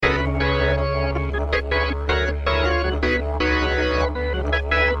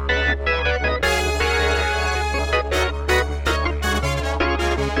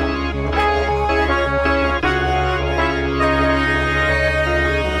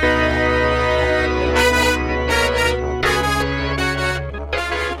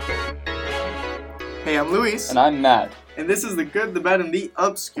Luis. And I'm Matt. And this is The Good, the Bad, and the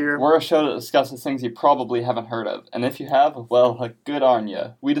Obscure. We're a show that discusses things you probably haven't heard of. And if you have, well, good on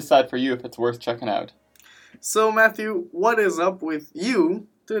ya. We decide for you if it's worth checking out. So, Matthew, what is up with you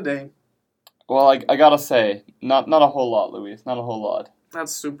today? Well, I gotta say, not a whole lot, Luis. Not a whole lot.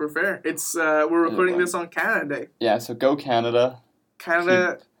 That's super fair. It's we're recording this on Canada Day. Yeah, so go Canada.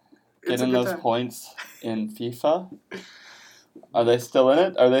 Canada, Get in those points in FIFA. Are they still in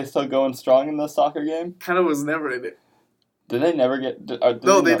it? Are they still going strong in the soccer game? Canada was never in it. Did they never get...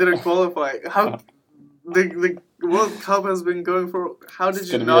 No, they didn't qualify. How... The World Cup has been going for... How did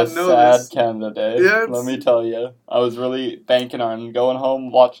you not know this? It's going to be a sad Canada Day, yeah, let me tell you. I was really banking on going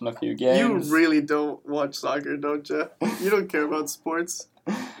home, watching a few games. You really don't watch soccer, don't you? You don't care about sports.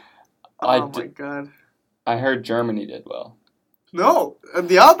 My God. I heard Germany did well. No,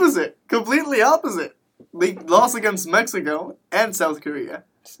 the opposite. Completely opposite. They lost against Mexico and South Korea.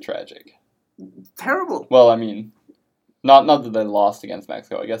 It's tragic. Terrible. Well, I mean... Not that they lost against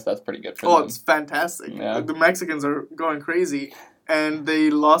Mexico. I guess that's pretty good for them. Oh, it's fantastic. Yeah. The Mexicans are going crazy. And they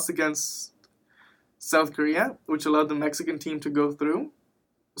lost against South Korea, which allowed the Mexican team to go through.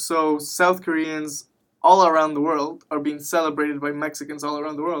 So South Koreans all around the world are being celebrated by Mexicans all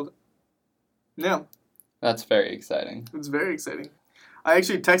around the world. Yeah. That's very exciting. It's very exciting. I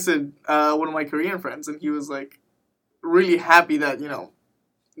actually texted one of my Korean friends, and he was like really happy that,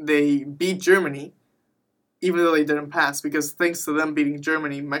 they beat Germany. Even though they didn't pass, because thanks to them beating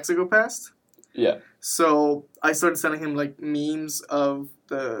Germany, Mexico passed. Yeah. So I started sending him memes of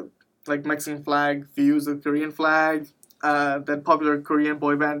the Mexican flag, views of Korean flag, that popular Korean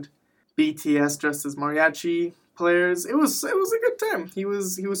boy band BTS dressed as mariachi players. It was a good time. He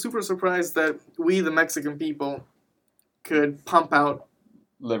was super surprised that we, the Mexican people, could pump out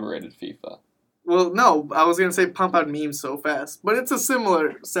liberated FIFA. Well, no, I was gonna say pump out memes so fast, but it's a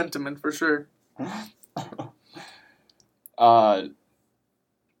similar sentiment for sure.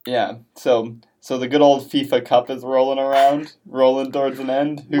 Yeah, so the good old FIFA Cup is rolling towards an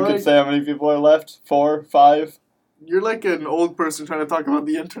end. Who could say how many people are left? 4, 5? You're like an old person trying to talk about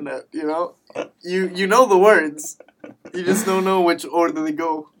the internet, you know? You know the words. You just don't know which order they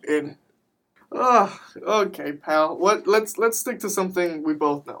go in. Oh, okay, pal. Let's stick to something we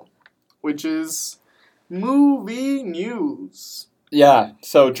both know, which is movie news. Yeah,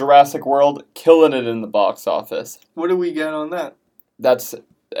 so Jurassic World, killing it in the box office. What do we get on that? That's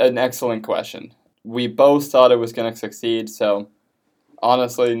an excellent question. We both thought it was going to succeed, so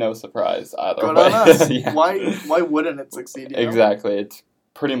honestly, no surprise either Good way. on us. Yeah. Why wouldn't it succeed? Exactly, it's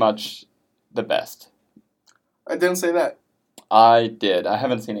pretty much the best. I didn't say that. I did. I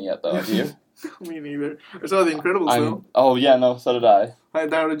haven't seen it yet, though. Have you? Me neither. I saw The Incredibles, though. Oh, yeah, no, so did I.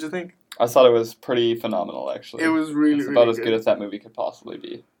 How did you think? I thought it was pretty phenomenal, actually. It was really, it's about really as good as that movie could possibly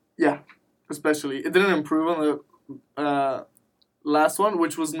be. Yeah, especially. It didn't improve on the last one,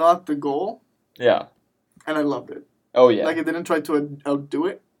 which was not the goal. Yeah. And I loved it. Oh, yeah. It didn't try to outdo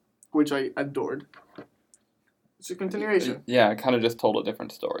it, which I adored. It's a continuation. Yeah, it kind of just told a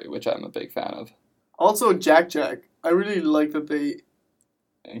different story, which I'm a big fan of. Also, Jack. I really like that they...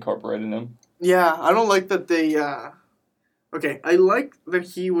 incorporated him. Yeah, I don't like that they... Okay, I like that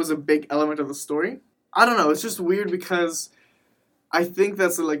he was a big element of the story. I don't know, it's just weird because I think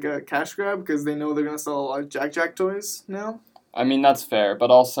that's a cash grab because they know they're going to sell a lot of Jack toys now. I mean, that's fair,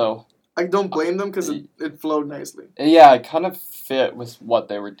 but also... I don't blame them because it flowed nicely. Yeah, it kind of fit with what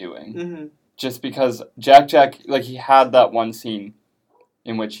they were doing. Mm-hmm. Just because Jack, he had that one scene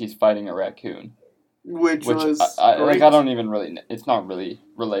in which he's fighting a raccoon. Which was I don't even really... It's not really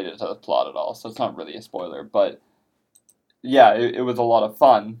related to the plot at all, so it's not really a spoiler, but... Yeah, it was a lot of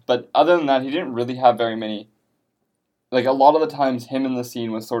fun, but other than that, he didn't really have very many... a lot of the times, him in the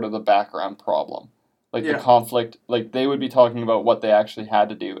scene was sort of the background problem. The conflict, they would be talking about what they actually had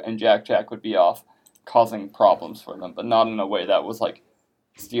to do, and Jack would be off causing problems for them, but not in a way that was,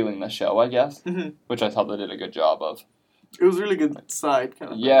 stealing the show, I guess, which I thought they did a good job of. It was really good side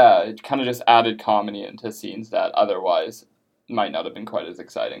kind of thing. Yeah, it kind of just added comedy into scenes that otherwise might not have been quite as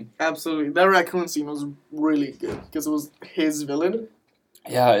exciting. Absolutely. That raccoon scene was really good because it was his villain.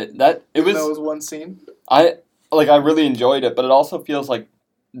 Yeah, that was one scene. I really enjoyed it, but it also feels like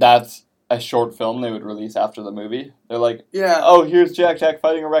that's a short film they would release after the movie. They're like, yeah, oh, here's Jack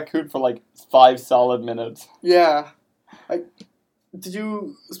fighting a raccoon for 5 solid minutes. Yeah.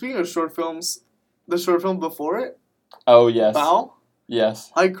 Speaking of short films, the short film before it? Oh, yes. Bow?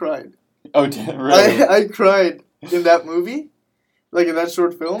 Yes. I cried. Oh, really? I cried in that movie. In that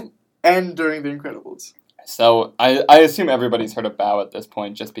short film, and during The Incredibles. So, I assume everybody's heard of Bow at this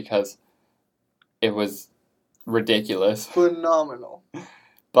point, just because it was ridiculous. Phenomenal.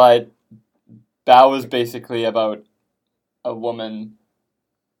 But Bao is basically about a woman.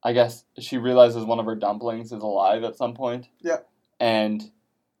 I guess she realizes one of her dumplings is alive at some point. Yeah. And,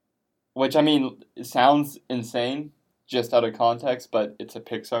 which, I mean, it sounds insane just out of context, but it's a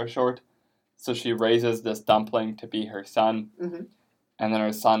Pixar short. So she raises this dumpling to be her son, Mm-hmm. and then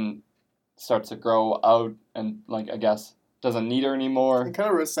her son starts to grow out and, like, I guess, doesn't need her anymore. It kind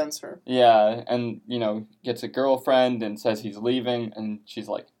of resents her. Yeah, and, you know, gets a girlfriend and says he's leaving, and she's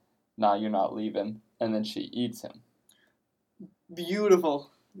like, nah, you're not leaving. And then she eats him.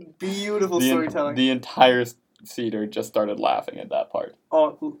 Beautiful storytelling. The entire theater just started laughing at that part.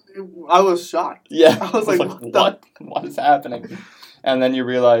 Oh, I was shocked. Yeah. I was like, what? What is happening? And then you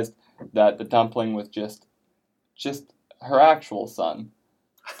realized that the dumpling was just her actual son.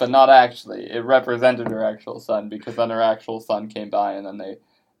 But not actually. It represented her actual son, because then her actual son came by, and then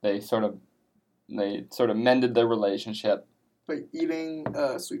they sort of mended their relationship by eating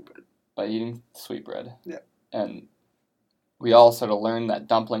sweetbread. Yeah. And we all sort of learned that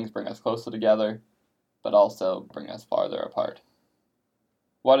dumplings bring us closer together, but also bring us farther apart.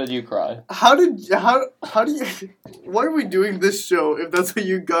 Why did you cry? How do you... Why are we doing this show if that's what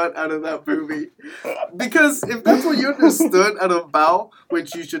you got out of that movie? Because if that's what you understood out of Bao,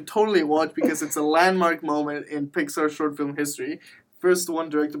 which you should totally watch because it's a landmark moment in Pixar short film history, first one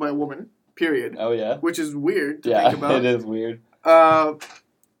directed by a woman, period. Oh, yeah? Which is weird to think about. It is weird. How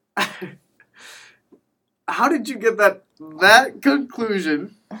did you get that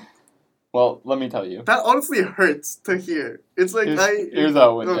conclusion? Well, let me tell you. That honestly hurts to hear. It's like here's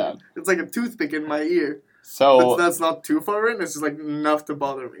how it went down. It's like a toothpick in my ear. So but that's not too far in. It's just like enough to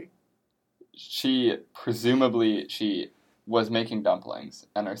bother me. She was making dumplings,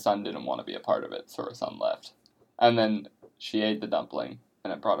 and her son didn't want to be a part of it, so her son left. And then she ate the dumpling,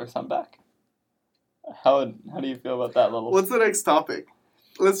 and it brought her son back. How do you feel about that little... What's the next topic?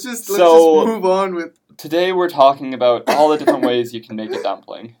 Let's just move on with... Today we're talking about all the different ways you can make a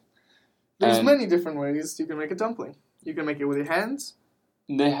dumpling. There's many different ways you can make a dumpling. You can make it with your hands.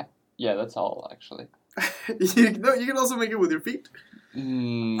 Yeah, that's all, actually. You can also make it with your feet.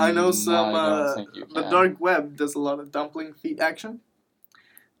 I know some... I don't think you can. The dark web does a lot of dumpling feet action.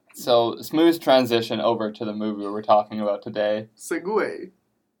 So, smooth transition over to the movie we're talking about today. Segue.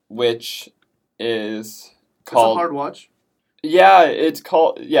 Which is called... It's a hard watch. Yeah, it's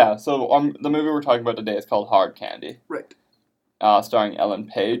called... Yeah, so the movie we're talking about today is called Hard Candy. Right. Starring Ellen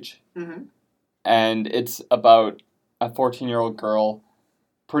Page. Mm-hmm. And it's about a 14-year-old girl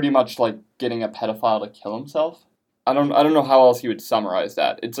pretty much like getting a pedophile to kill himself. I don't know how else you would summarize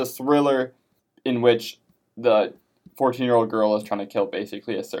that. It's a thriller in which the 14-year-old girl is trying to kill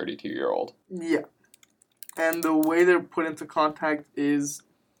basically a 32-year-old. Yeah. And the way they're put into contact is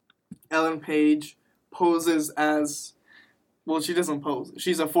Ellen Page poses as... Well, she doesn't pose.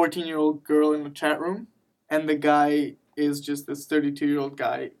 She's a 14-year-old girl in the chat room, and the guy is just this 32-year-old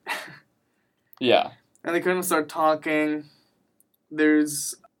guy. Yeah. And they kind of start talking.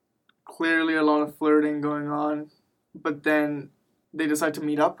 There's clearly a lot of flirting going on, but then they decide to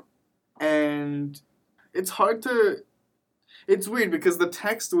meet up, and it's weird because the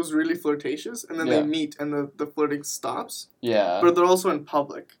text was really flirtatious, and then they meet and the flirting stops. Yeah. But they're also in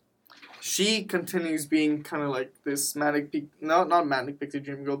public. She continues being kind of like this not manic pixie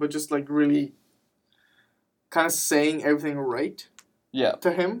dream girl, but just like really kind of saying everything right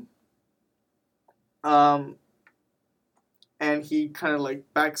to him. And he kind of like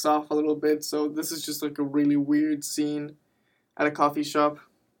backs off a little bit, so this is just like a really weird scene at a coffee shop.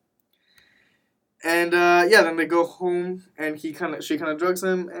 And then they go home, and she kind of drugs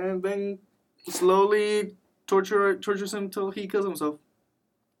him, and then slowly tortures him till he kills himself.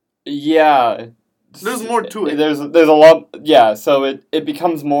 Yeah. There's more to it. There's a lot. Yeah, so it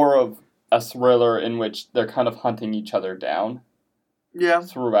becomes more of a thriller in which they're kind of hunting each other down. Yeah.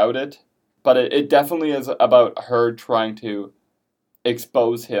 Throughout it. But it definitely is about her trying to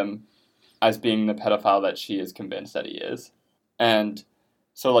expose him as being the pedophile that she is convinced that he is. And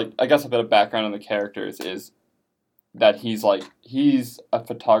so, like, I guess a bit of background on the characters is that he's a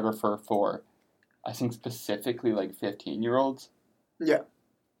photographer for, I think specifically, like, 15-year-olds. Yeah.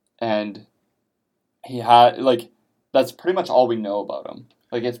 And he had, like, that's pretty much all we know about him.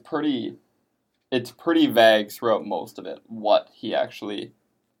 Like, it's pretty vague throughout most of it, what he actually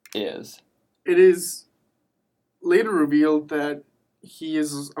is. It is later revealed that he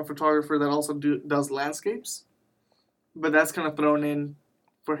is a photographer that also does landscapes, but that's kind of thrown in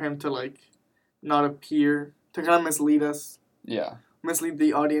for him to, like, not appear, to kind of mislead us. Yeah. Mislead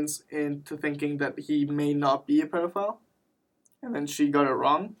the audience into thinking that he may not be a pedophile, and then she got it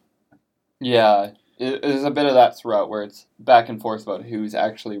wrong. Yeah, there's a bit of that throughout where it's back and forth about who's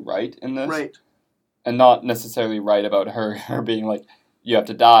actually right in this. Right. and not necessarily right about her being like, you have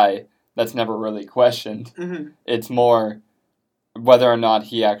to die. That's never really questioned. Mm-hmm. It's more whether or not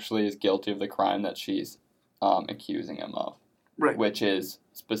he actually is guilty of the crime that she's accusing him of. Right. Which is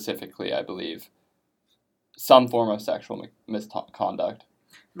specifically, I believe, some form of sexual misconduct.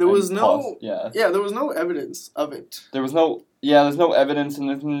 There was there was no evidence of it. There's no evidence,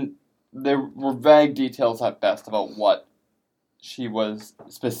 and there were vague details at best about what she was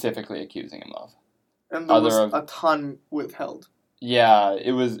specifically accusing him of. And there was a ton withheld. Yeah,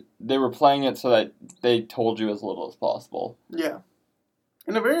 they were playing it so that they told you as little as possible. Yeah.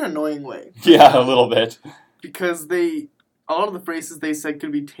 In a very annoying way. Yeah, a little bit. Because a lot of the phrases they said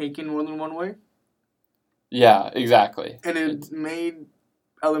could be taken more than one way. Yeah, exactly. And it made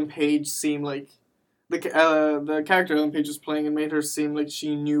Ellen Page seem like the character Ellen Page was playing, it made her seem like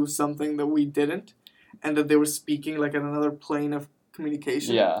she knew something that we didn't, and that they were speaking like at another plane of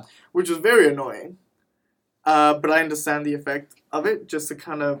communication. Yeah. Which was very annoying. But I understand the effect of it, just to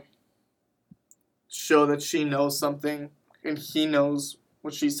kind of show that she knows something and he knows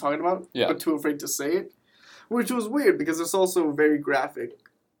what she's talking about, but too afraid to say it. Which was weird, because there's also very graphic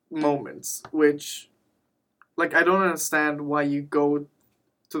moments, which, like, I don't understand why you go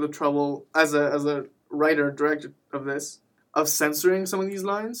to the trouble, as a writer, director of this, of censoring some of these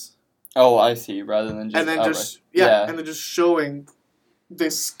lines. Oh, I see, rather than just... And then and then just showing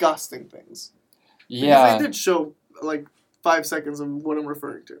disgusting things. Yeah. Because they did show, like, 5 seconds of what I'm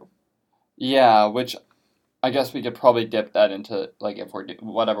referring to. Yeah, which I guess we could probably dip that into, like, if we're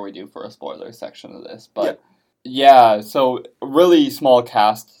whatever we do for a spoiler section of this. But, yeah, so really small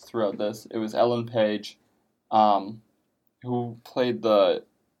cast throughout this. It was Ellen Page, who played the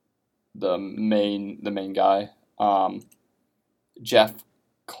main guy, Jeff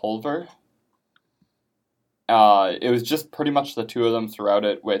Culver. It was just pretty much the two of them throughout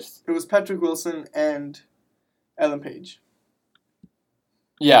it. It was Patrick Wilson and Ellen Page.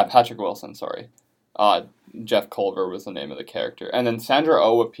 Yeah, Patrick Wilson, sorry. Jeff Culver was the name of the character. And then Sandra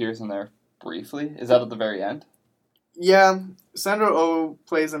Oh appears in there briefly. Is that at the very end? Yeah, Sandra Oh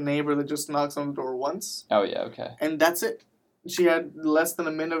plays a neighbor that just knocks on the door once. Oh, yeah, okay. And that's it. She had less than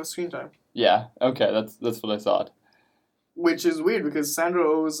a minute of screen time. Yeah, okay, that's what I thought. Which is weird, because Sandra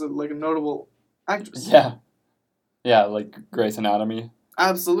Oh is, like, a notable actress. Yeah. Yeah, like Grey's Anatomy.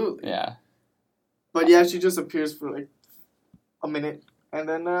 Absolutely. Yeah. But yeah, she just appears for, like, a minute, and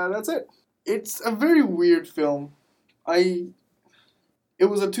then that's it. It's a very weird film. It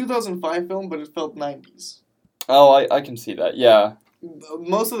was a 2005 film, but it felt 90s. Oh, I can see that, yeah.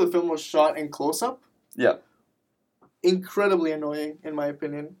 Most of the film was shot in close-up. Yeah. Incredibly annoying, in my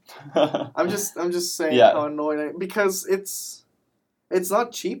opinion. I'm just saying how annoying I am, because it's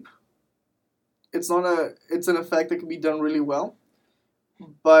not cheap. It's an effect that can be done really well,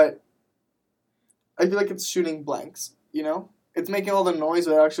 but I feel like it's shooting blanks, you know? It's making all the noise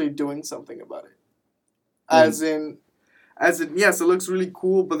without actually doing something about it. As in, yes, it looks really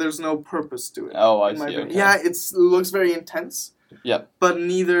cool, but there's no purpose to it. Oh, I see, okay. Yeah, it looks very intense. Yeah. But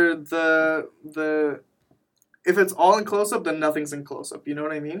neither if it's all in close-up, then nothing's in close-up, you know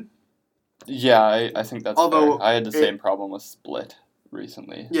what I mean? Yeah, I think that's fair. I had the same problem with Split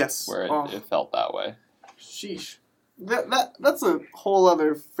recently. Yes. Where it felt that way. Sheesh. That's a whole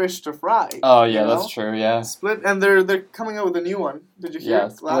other fish to fry. Oh, yeah, that's true, yeah. Split, and they're coming out with a new one. Did you hear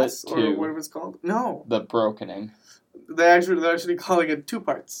it? Split 2. Or whatever it's called? No. The Brokening. They're actually calling it 2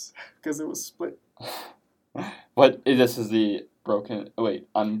 parts, because it was split. This is the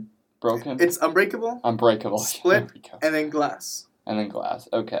Unbroken? It's Unbreakable. Unbreakable. Split, and then Glass. And then Glass,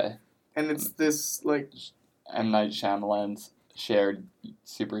 okay. And it's this, like... M. Night Shyamalan's shared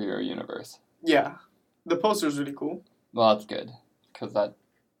superhero universe. Yeah. The poster's really cool. Well, that's good, because that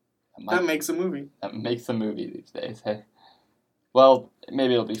makes a movie. That makes a movie these days, hey? Well,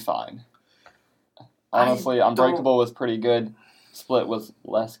 maybe it'll be fine. Honestly, Unbreakable was pretty good. Split was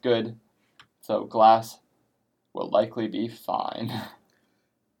less good. So Glass will likely be fine.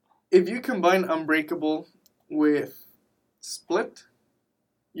 If you combine Unbreakable with Split,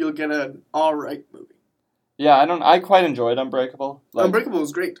 you'll get an alright movie. Yeah, I quite enjoyed Unbreakable. Like, Unbreakable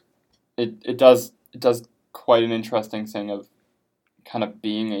was great. It does quite an interesting thing of kind of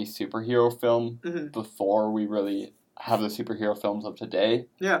being a superhero film before we really have the superhero films of today.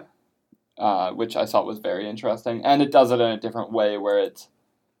 Yeah. Which I thought was very interesting. And it does it in a different way where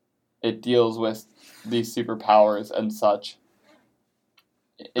it deals with these superpowers and such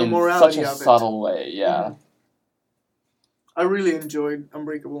in such a subtle way, yeah. Mm-hmm. I really enjoyed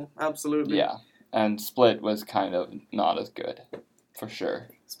Unbreakable, absolutely. Yeah, and Split was kind of not as good, for sure.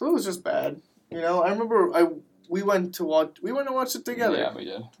 Split was just bad. You know, I remember I we went to watch it together. Yeah, we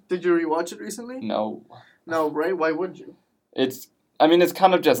did. Did you rewatch it recently? No. No, right? Why would you? It's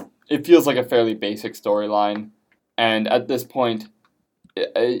kind of just, it feels like a fairly basic storyline. And at this point,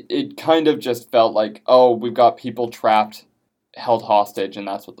 it kind of just felt like, oh, we've got people trapped, held hostage, and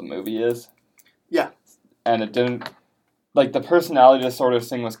that's what the movie is. Yeah. And it didn't, like, the personality disorder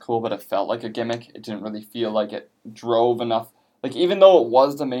thing was cool, but it felt like a gimmick. It didn't really feel like it drove enough. Like, even though it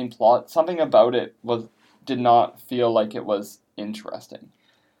was the main plot, something about it did not feel like it was interesting.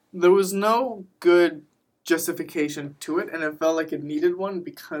 There was no good justification to it, and it felt like it needed one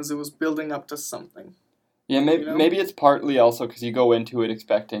because it was building up to something. Yeah, maybe it's partly also because you go into it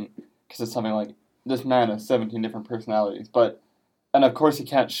expecting, because it's something like, this man has 17 different personalities, and of course you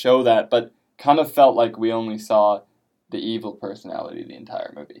can't show that, but kind of felt like we only saw the evil personality the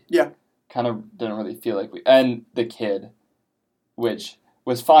entire movie. Yeah. Kind of didn't really feel like and the kid, which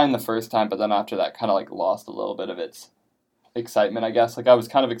was fine the first time, but then after that kind of like lost a little bit of its excitement, I guess. Like, I was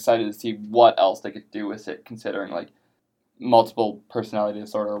kind of excited to see what else they could do with it, considering like multiple personality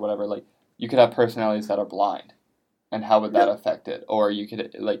disorder or whatever. Like, you could have personalities that are blind, and how would that affect it? Or you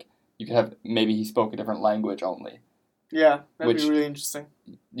could have, maybe he spoke a different language only. Yeah, that'd be really interesting.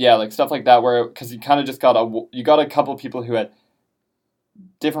 Yeah, like stuff like that, where, because you kind of just got a couple people who had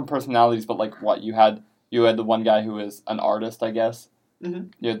different personalities, but like what you had the one guy who was an artist, I guess. Mm-hmm.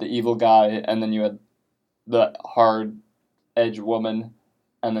 You had the evil guy, and then you had the hard edge woman,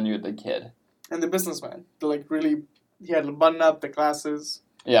 and then you had the kid and the businessman. He had the button up, the glasses.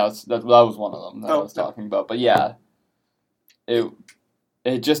 Yeah, that was one of them that I was talking about. But yeah,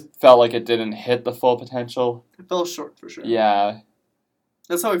 it just felt like it didn't hit the full potential. It fell short, for sure. Yeah.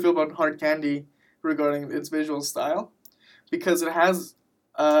 That's how I feel about Hard Candy regarding its visual style. Because it has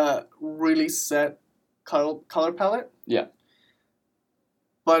a really set color palette. Yeah.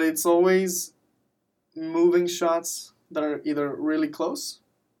 But it's always moving shots that are either really close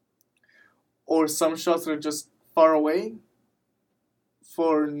or some shots that are just far away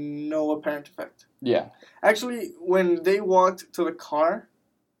for no apparent effect. Yeah. Actually, when they walked to the car,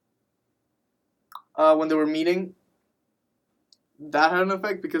 when they were meeting, that had an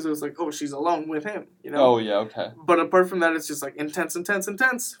effect because it was like, oh, she's alone with him, you know? Oh, yeah, okay. But apart from that, it's just like intense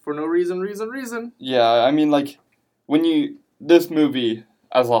for no reason. Yeah, I mean, like, this movie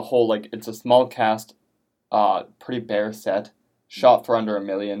as a whole, like, it's a small cast, pretty bare set, shot for under $1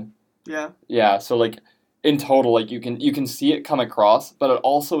 million. Yeah. Yeah, so, like, in total, like, you can see it come across, but it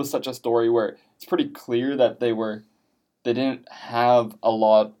also is such a story where it's pretty clear that they didn't have a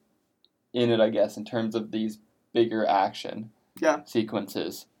lot in it, I guess, in terms of these bigger action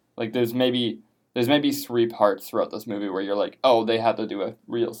sequences. Like, there's maybe 3 parts throughout this movie where you're like, oh, they had to do a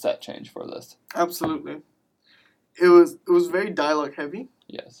real set change for this. Absolutely. It was very dialogue heavy.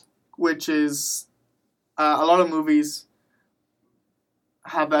 Yes. Which is a lot of movies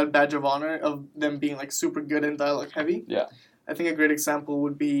have that badge of honor of them being like super good and dialogue heavy. Yeah. I think a great example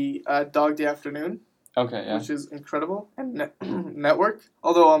would be Dog Day Afternoon. Okay, yeah. Which is incredible. And Network.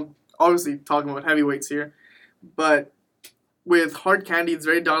 Although I'm obviously talking about heavyweights here. But with Hard Candy, it's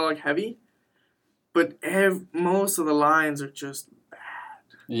very dialogue heavy. But most of the lines are just bad.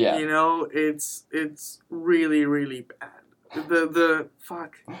 Yeah. You know, it's really, really bad. The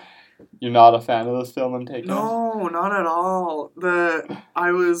fuck. You're not a fan of this film, I'm taking? No, not at all.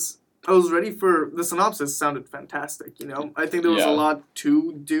 I was ready for the synopsis. Sounded fantastic. You know, I think there was a lot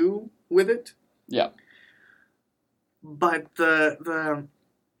to do with it. Yeah. But the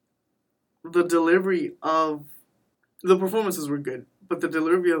delivery of the performances were good, but the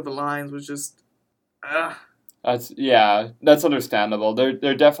delivery of the lines was just. That's understandable.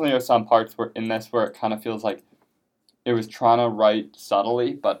 There definitely are some parts in this where it kind of feels like it was trying to write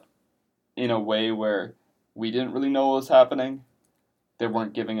subtly, but in a way where we didn't really know what was happening. They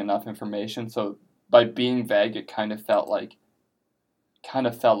weren't giving enough information, so by being vague, it kind of felt like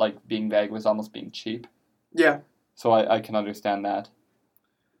being vague was almost being cheap. Yeah. So I can understand that.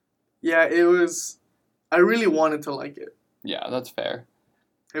 Yeah, it was. I really wanted to like it. Yeah, that's fair.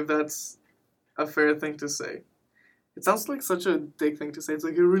 If that's a fair thing to say. It sounds like such a dick thing to say. It's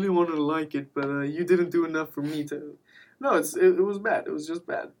like, I really wanted to like it, but you didn't do enough for me to... No, it was bad. It was just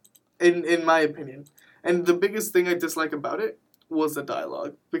bad. In my opinion. And the biggest thing I dislike about it was the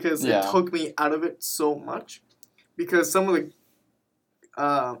dialogue. Because it took me out of it so much. Because some of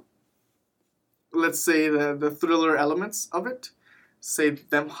the... let's say the thriller elements of it, say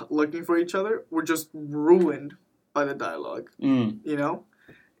them looking for each other, were just ruined by the dialogue. You know?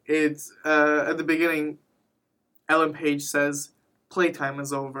 It's, at the beginning, Ellen Page says, playtime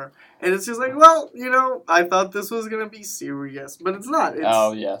is over. And it's just like, well, I thought this was going to be serious, but it's not.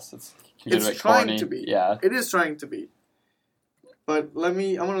 Yes. It's trying corny. to be. Yeah. It is trying to be. But I'm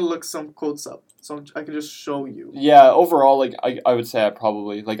going to look some quotes up so I can just show you. Yeah, overall, like, I would say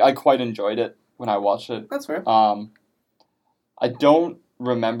I quite enjoyed it when I watched it. That's fair. I don't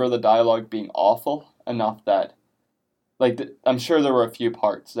remember the dialogue being awful enough that, like, I'm sure there were a few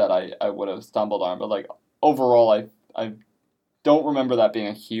parts that I would have stumbled on, but, like, overall, I don't remember that being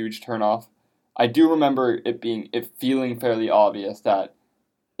a huge turnoff. I do remember it feeling fairly obvious that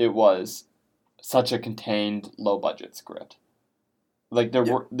it was such a contained, low-budget script. Like,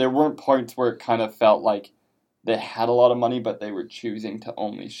 there weren't points where it kind of felt like they had a lot of money, but they were choosing to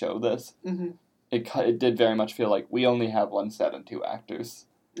only show this. Mm-hmm. It did very much feel like we only have one set and two actors.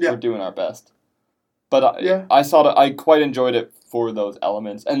 Yeah. We're doing our best. But I quite enjoyed it for those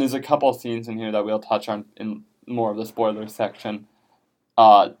elements. And there's a couple of scenes in here that we'll touch on in more of the spoiler section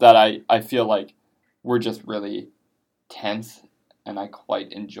that I feel like were just really tense, and I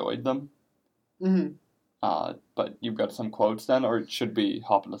quite enjoyed them. Mm-hmm. But you've got some quotes then, or should we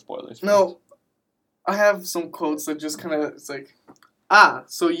hop into spoilers first? No, I have some quotes that just kind of, it's like,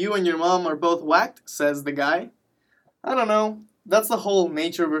 so you and your mom are both whacked, says the guy. I don't know. That's the whole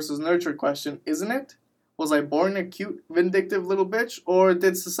nature versus nurture question, isn't it? Was I born a cute, vindictive little bitch, or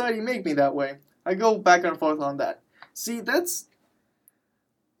did society make me that way? I go back and forth on that. See, that's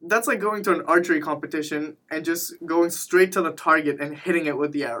like going to an archery competition and just going straight to the target and hitting it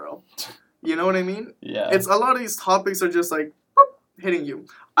with the arrow. You know what I mean? Yeah. It's a lot of these topics are just like, boop, hitting you.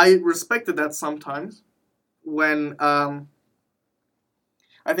 I respected that sometimes when, I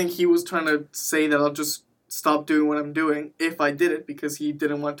think he was trying to say that I'll just stop doing what I'm doing if I did it, because he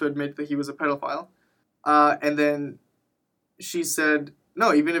didn't want to admit that he was a pedophile. And then she said,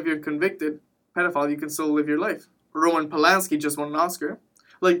 no, even if you're convicted pedophile, you can still live your life. Roman Polanski just won an Oscar.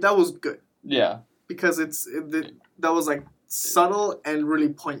 Like, that was good. Yeah. Because that was, like, subtle and really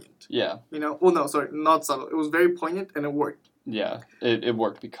poignant. Yeah. Well, no, sorry, not subtle. It was very poignant and it worked. Yeah. It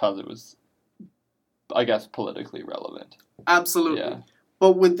worked because it was, I guess, politically relevant. Absolutely. Yeah.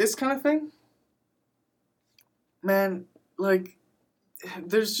 But with this kind of thing, man, like,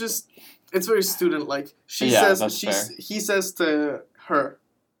 there's just, it's very student-like. He says to her,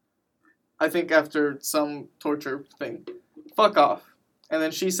 I think after some torture thing, fuck off. And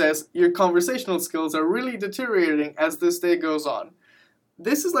then she says, your conversational skills are really deteriorating as this day goes on.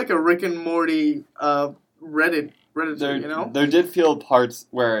 This is like a Rick and Morty Reddit, There did feel parts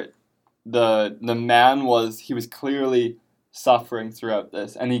where the man was clearly suffering throughout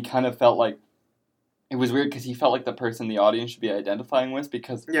this, and he kind of felt like, it was weird because he felt like the person the audience should be identifying with,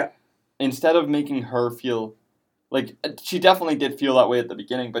 because instead of making her feel, like, she definitely did feel that way at the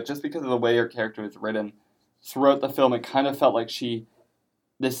beginning, but just because of the way her character was written, throughout the film, it kind of felt like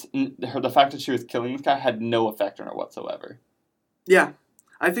the fact that she was killing this guy had no effect on her whatsoever. Yeah.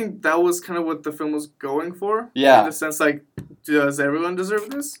 I think that was kind of what the film was going for. Yeah. In the sense, like, does everyone deserve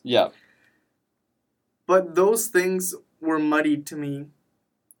this? Yeah. But those things were muddied to me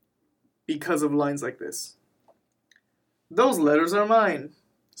because of lines like this. Those letters are mine,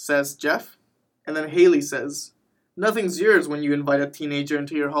 says Jeff. And then Haley says, nothing's yours when you invite a teenager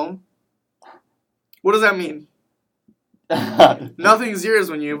into your home. What does that mean? Nothing's yours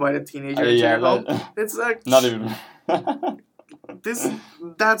when you invite a teenager into your home. It's like, not even.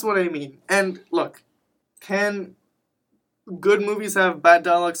 That's what I mean. And look, can good movies have bad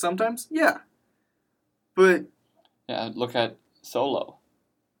dialogue sometimes? Yeah. But yeah, look at Solo.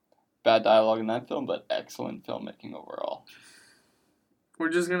 Bad dialogue in that film, but excellent filmmaking overall. We're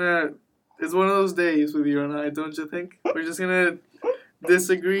just gonna, it's one of those days with you and I, don't you think? We're just gonna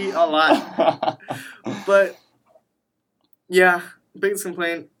disagree a lot. But yeah, biggest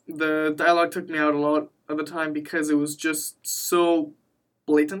complaint, the dialogue took me out a lot of the time because it was just so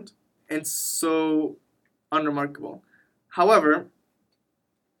blatant and so unremarkable. However,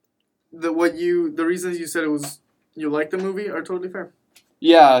 the reasons you said you liked the movie are totally fair.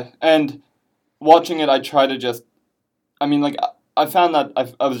 Yeah, and watching it, I try to just, I found that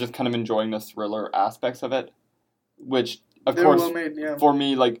I was just kind of enjoying the thriller aspects of it, which, of course, well made, yeah. For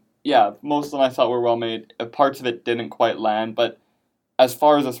me, most of them I thought were well made. Parts of it didn't quite land, but as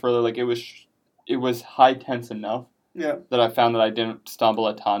far as a thriller, it was high tense enough that I found that I didn't stumble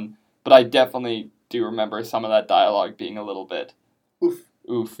a ton. But I definitely do remember some of that dialogue being a little bit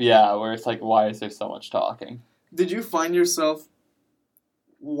oof, yeah, where it's like, why is there so much talking? Did you find yourself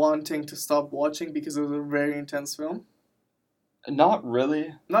wanting to stop watching because it was a very intense film? Not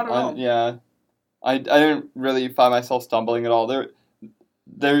really. Not at all. Yeah. I didn't really find myself stumbling at all.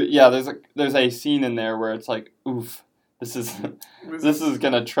 There's a scene in there where it's like, oof, this is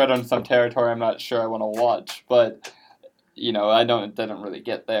gonna tread on some territory I'm not sure I want to watch, but you know, I didn't really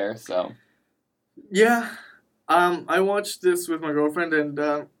get there, so. Yeah, I watched this with my girlfriend,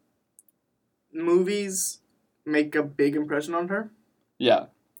 and movies make a big impression on her. Yeah.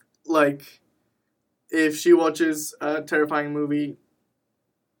 Like, if she watches a terrifying movie,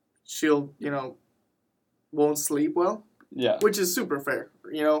 she'll, won't sleep well. Yeah. Which is super fair,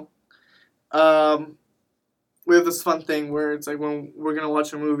 We have this fun thing where it's like when we're going to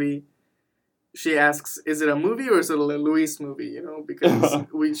watch a movie, she asks, is it a movie or is it a Luis movie, Because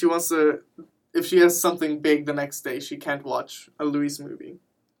she wants to, if she has something big the next day, she can't watch a Luis movie.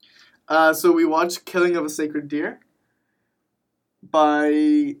 So we watched Killing of a Sacred Deer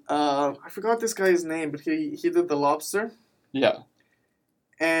by, I forgot this guy's name, but he did The Lobster. Yeah.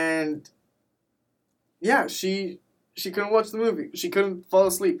 And, yeah, she couldn't watch the movie. She couldn't fall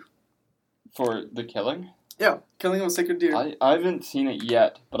asleep. For The Killing? Yeah, Killing of a Sacred Deer. I haven't seen it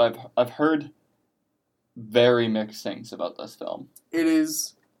yet, but I've heard very mixed things about this film. It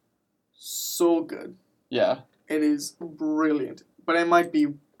is so good. Yeah. It is brilliant. But it might be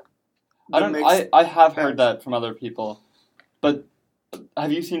I have heard that from other people. But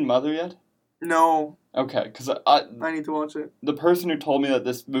have you seen Mother yet? No. Okay, because I need to watch it. The person who told me that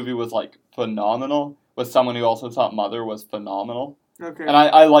this movie was, like, phenomenal was someone who also thought Mother was phenomenal. Okay. And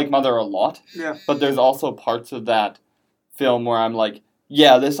I like Mother a lot. Yeah. But there's also parts of that film where I'm like,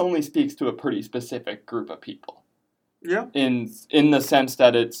 yeah, this only speaks to a pretty specific group of people. Yeah. In the sense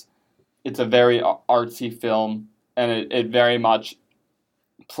that it's a very artsy film, and it very much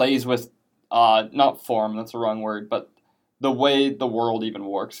plays with, not form, that's the wrong word, but the way the world even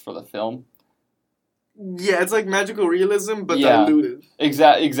works for the film. Yeah, it's like magical realism, but diluted.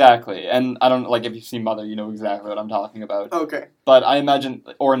 Exactly. And I don't, like, if you've seen Mother, you know exactly what I'm talking about. Okay. But I imagine,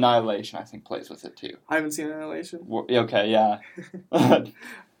 or Annihilation, I think, plays with it too. I haven't seen Annihilation. Okay, yeah.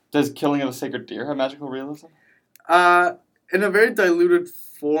 Does Killing of a Sacred Deer have magical realism? In a very diluted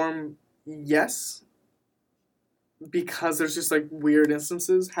form, yes. Because there's just, like, weird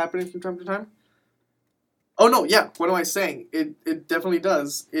instances happening from time to time. Oh, no, yeah. What am I saying? It definitely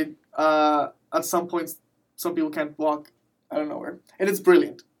does. At some points, some people can't walk out of nowhere. And it's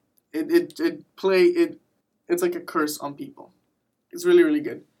brilliant. It's like a curse on people. It's really, really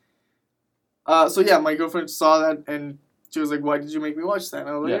good. So yeah, my girlfriend saw that and she was like, why did you make me watch that? And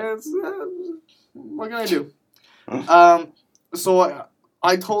I was like, what can I do? So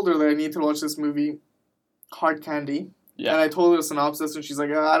I told her that I need to watch this movie, Hard Candy. Yeah. And I told her the synopsis and she's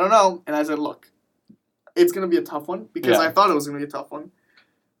like, I don't know. And I said, look, it's going to be a tough one because I thought it was going to be a tough one.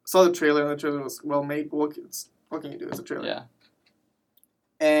 Saw the trailer, and the trailer was well made. What can you do? It's a trailer. Yeah.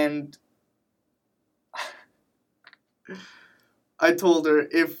 And I told her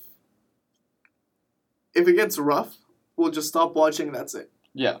if it gets rough, we'll just stop watching and that's it.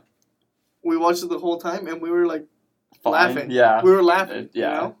 Yeah. We watched it the whole time, and we were like laughing. Yeah. We were laughing.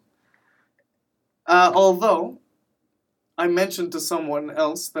 Although I mentioned to someone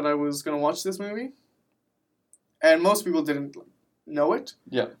else that I was going to watch this movie, and most people didn't know it.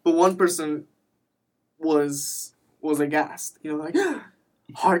 Yeah. But one person was aghast. Like,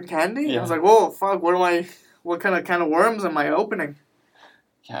 hard candy? Yeah. I was like, whoa, fuck, what kind of worms am I opening?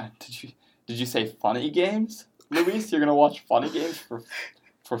 Yeah, did you say funny games? Luis, you're gonna watch funny games for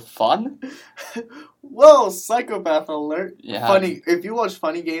fun? Whoa, psychopath alert. Yeah. Funny, if you watch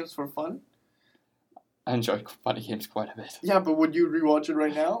funny games for fun? I enjoy funny games quite a bit. Yeah, but would you rewatch it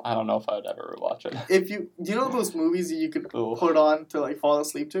right now? I don't know if I would ever rewatch it. Do you know those movies that you could put on to like fall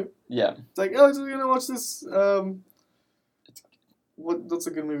asleep to? Yeah. It's like, I'm just gonna watch this. What's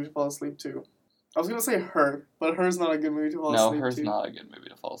a good movie to fall asleep to? I was gonna say Her, but Her's not a good movie to fall asleep to. No, Her's not a good movie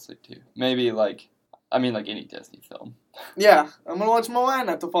to fall asleep to. Maybe like any Disney film. Yeah, I'm gonna watch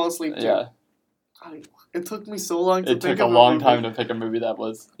Moana to fall asleep to. Yeah. It took me so long to pick a movie. It took a long time to pick a movie that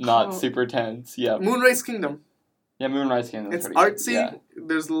was not super tense. Yeah. Moonrise Kingdom. Yeah, Moonrise Kingdom. It's artsy. Yeah.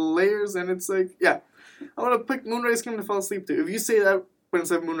 There's layers, and it's like, yeah. I'm gonna pick Moonrise Kingdom to fall asleep to. If you say that when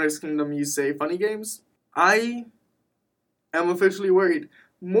instead of Moonrise Kingdom, you say funny games, I am officially worried.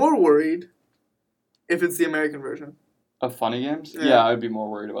 More worried if it's the American version. Of funny games? Yeah, I'd be more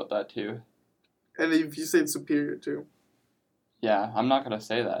worried about that too. And if you say it's superior too. Yeah, I'm not gonna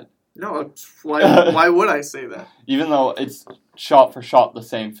say that. No, why would I say that? Even though it's shot for shot the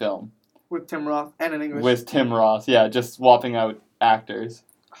same film. With Tim Roth and in English. With Tim Roth, yeah, just swapping out actors.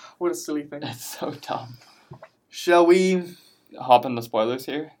 What a silly thing. It's so dumb. Shall we... hop in the spoilers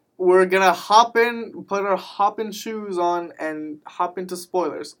here? We're gonna put our hoppin' shoes on and hop into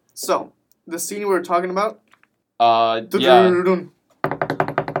spoilers. So, the scene we were talking about... yeah.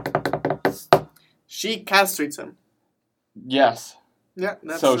 She castrates him. Yes. Yeah,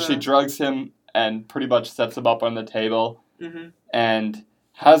 that's... So she drugs him and pretty much sets him up on the table. Mm-hmm. And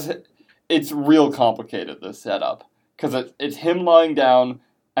it's real complicated, this setup. Because it's him lying down,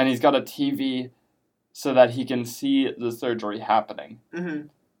 and he's got a TV so that he can see the surgery happening. Mm-hmm.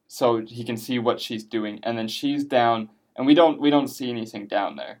 So he can see what she's doing. And then she's down, and we don't see anything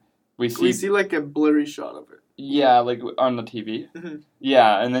down there. We see like a blurry shot of it. Yeah, like on the TV. Mm-hmm.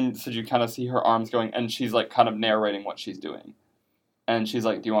 Yeah, and then so you kind of see her arms going, and she's like kind of narrating what she's doing. And she's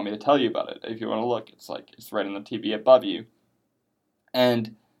like, do you want me to tell you about it? If you want to look, it's right on the TV above you.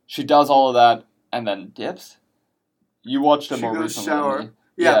 And she does all of that, and then dips. You watched it more recently. She goes shower.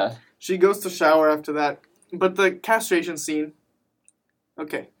 Yeah. She goes to shower after that. But the castration scene,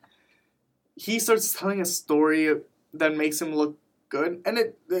 okay. He starts telling a story that makes him look good, and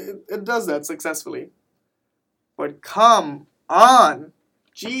it does that successfully. But come on!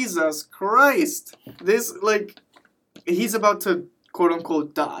 Jesus Christ! This, like, he's about to,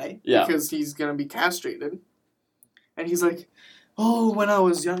 quote-unquote, die. Yeah. Because he's gonna be castrated. And he's like, oh, when I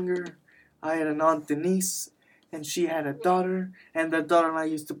was younger, I had an Aunt Denise, and she had a daughter, and that daughter and I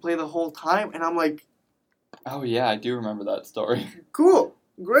used to play the whole time. And I'm like... Oh, yeah, I do remember that story. Cool.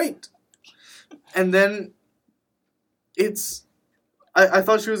 Great. And then it's... I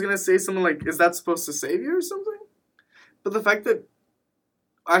thought she was going to say something like, is that supposed to save you or something? But the fact that...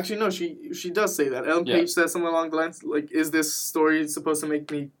 Actually, no, she does say that. Ellen Page says something along the lines, like, is this story supposed to make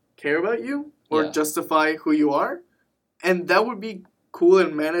me care about you? Or justify who you are? And that would be cool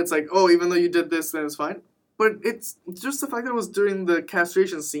and man. It's like, oh, even though you did this, then it's fine. But it's just the fact that it was during the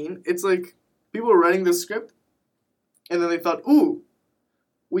castration scene. It's like people were writing the script, and then they thought, ooh,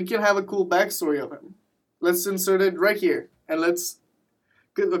 we can have a cool backstory of him. Let's insert it right here. And let's...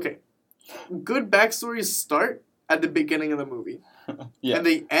 Okay. Good backstories start at the beginning of the movie. Yeah. And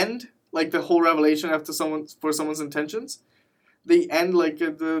they end, like the whole revelation after someone's intentions. They end like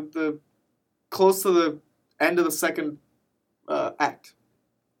at the close to the end of the second act.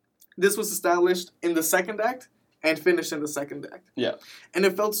 This was established in the second act and finished in the second act. Yeah. And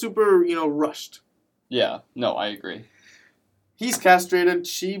it felt super, rushed. Yeah. No, I agree. He's castrated.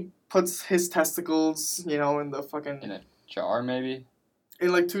 She puts his testicles, in the fucking... In a jar, maybe?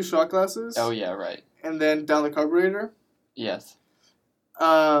 In, like, 2 shot glasses. Oh, yeah, right. And then down the carburetor. Yes.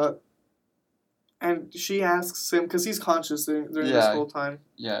 And she asks him, because he's conscious during this whole time.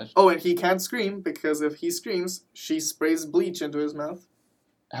 Yeah. Oh, and he can't scream, because if he screams, she sprays bleach into his mouth.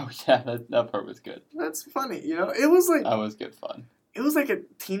 Oh, yeah, that part was good. That's funny, It was like... That was good fun. It was like a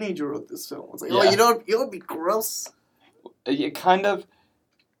teenager wrote this film. It was like, oh, you don't be gross. It kind of...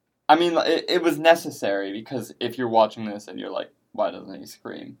 I mean, it was necessary, because if you're watching this and you're like, why doesn't he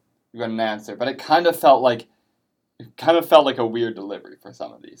scream? You got an answer. But it kind of felt like a weird delivery for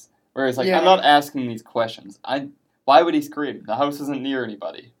some of these. Where it's like, I'm not asking these questions. Why would he scream? The house isn't near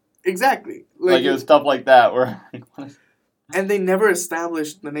anybody. Exactly. Like it was stuff like that where... And they never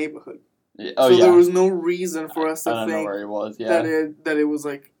established the neighborhood. Yeah. So there was no reason for us to think where he was, that it was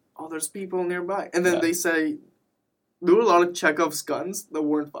like, oh, there's people nearby. And then they say, there were a lot of Chekhov's guns that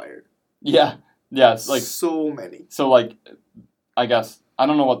weren't fired. Yeah. Yeah. It's like so many. So, like, I guess, I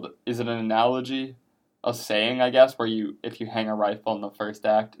don't know is it an analogy? A saying, I guess, where if you hang a rifle in the first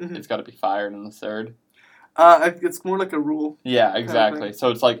act, it's got to be fired in the third? It's more like a rule. Yeah, exactly.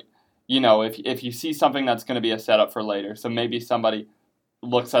 So it's like, if you see something that's going to be a setup for later, so maybe somebody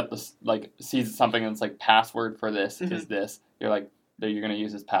looks at this, like, sees something that's like, password for this is this, you're like, you're going to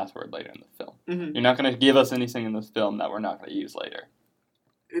use this password later in the film. Mm-hmm. You're not going to give us anything in this film that we're not going to use later.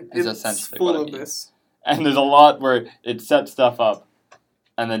 It's essentially full of this. And there's a lot where it sets stuff up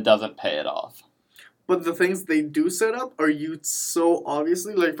and then doesn't pay it off. But the things they do set up are used so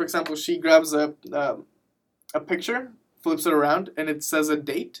obviously. Like, for example, she grabs a picture, flips it around, and it says a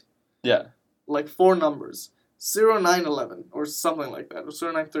date. Yeah. Like 4 numbers. 0911 or something like that, or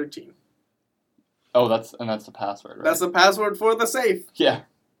 0913. Oh, that's the password, right? That's the password for the safe. Yeah.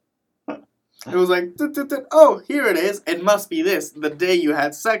 It was like, oh, here it is. It must be this. The day you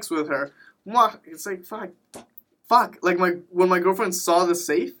had sex with her. It's like, fuck. Like, when my girlfriend saw the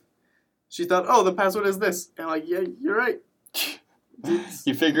safe, she thought, oh, the password is this. And I'm like, yeah, you're right.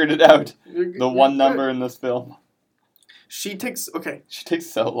 You figured it out. The one number in this film. She takes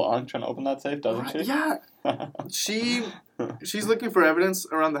so long trying to open that safe, doesn't she? Yeah. She's looking for evidence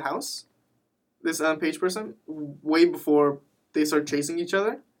around the house. This Page person, way before they start chasing each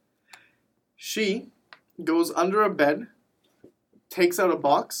other. She goes under a bed, takes out a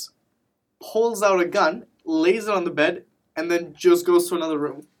box, pulls out a gun, lays it on the bed, and then just goes to another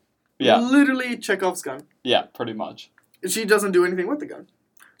room. Yeah. Literally Chekhov's gun. Yeah, pretty much. She doesn't do anything with the gun.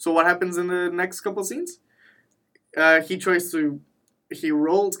 So what happens in the next couple scenes? He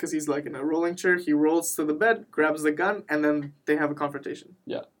rolls, because he's like in a rolling chair. He rolls to the bed, grabs the gun, and then they have a confrontation.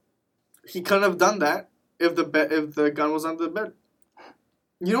 Yeah. He couldn't have done that if the gun was under the bed.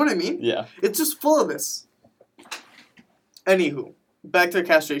 You know what I mean? Yeah. It's just full of this. Anywho, back to the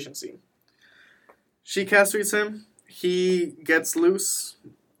castration scene. She castrates him. He gets loose.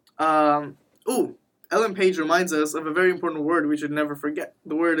 Ellen Page reminds us of a very important word we should never forget.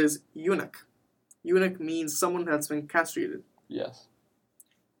 The word is eunuch. Eunuch means someone that's been castrated. Yes.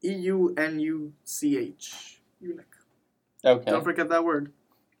 EUNUCH. Eunuch. Okay. Don't forget that word.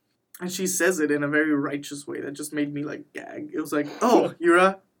 And she says it in a very righteous way that just made me like gag. It was like, oh, you're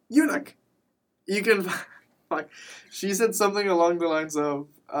a eunuch. You can... Fuck. She said something along the lines of,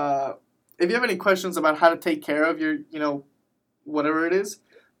 if you have any questions about how to take care of your, whatever it is,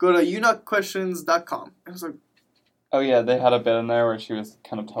 go to eunuchquestions.com. I was like... Oh, yeah, they had a bit in there where she was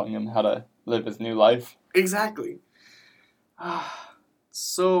kind of telling him how to live his new life. Exactly.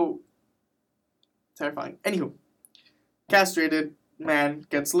 So terrifying. Anywho, castrated man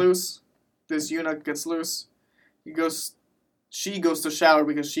gets loose. This eunuch gets loose. She goes to shower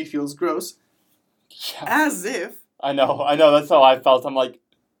because she feels gross. Yeah. As if. I know. That's how I felt. I'm like,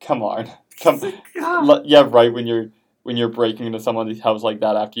 come on, God. Yeah, right. When you're breaking into somebody's house like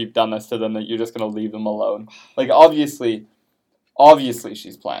that after you've done this to them, that you're just gonna leave them alone. Like obviously,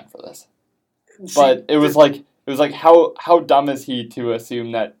 she's planned for this. But it was like how dumb is he to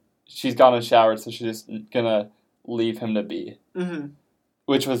assume that she's gone and showered, so she's just gonna leave him to be. Mm-hmm.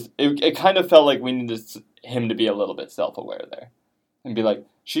 Which was it kind of felt like we needed him to be a little bit self-aware there, and be like,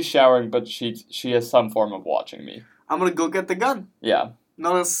 she's showering, but she has some form of watching me. I'm gonna go get the gun. Yeah.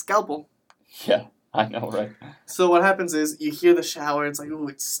 Not a scalpel. Yeah, I know, right? So what happens is you hear the shower. It's like, ooh,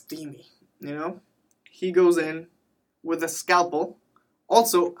 it's steamy. He goes in with a scalpel.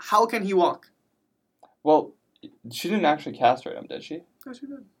 Also, how can he walk? Well, she didn't actually castrate him, did she? Yeah, she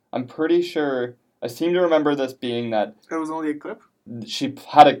did. I'm pretty sure. I seem to remember this being that It was only a clip. She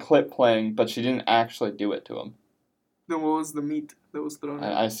had a clip playing, but she didn't actually do it to him. Then what was the meat that was thrown in?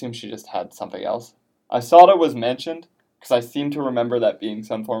 I assume she just had something else. I thought it was mentioned, because I seem to remember that being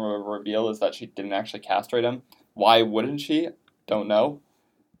some form of a reveal, is that she didn't actually castrate him. Why wouldn't she? Don't know.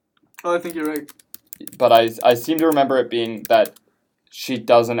 Oh, I think you're right. But I seem to remember it being that she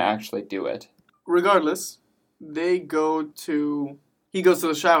doesn't actually do it. Regardless, he goes to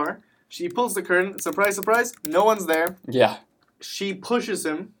the shower. She pulls the curtain. Surprise, surprise, no one's there. Yeah. She pushes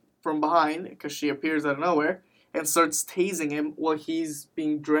him from behind, because she appears out of nowhere, and starts tasing him while he's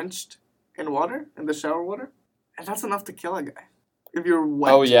being drenched in the shower water. And that's enough to kill a guy. If you're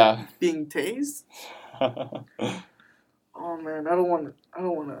wet, oh, yeah. being tased. Oh man, I don't want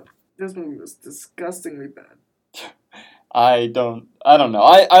to. This movie was disgustingly bad. I don't know.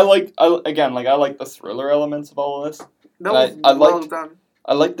 I like the thriller elements of all of this. That was well done.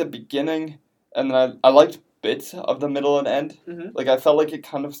 I liked the beginning, and then I liked bits of the middle and end. Mm-hmm. Like, I felt like it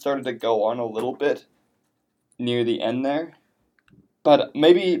kind of started to go on a little bit near the end there. But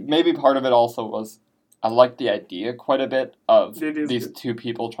maybe part of it also was I liked the idea quite a bit of these two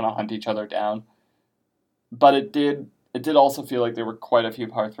people trying to hunt each other down. But it did also feel like there were quite a few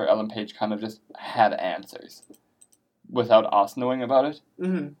parts where Ellen Page kind of just had answers without us knowing about it.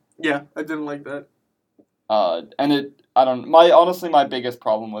 Mm-hmm. Yeah, I didn't like that. And my biggest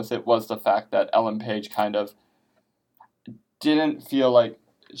problem with it was the fact that Ellen Page kind of didn't feel like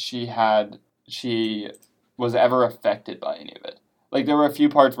she was ever affected by any of it. Like, there were a few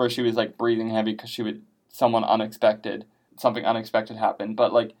parts where she was, like, breathing heavy because something unexpected happened,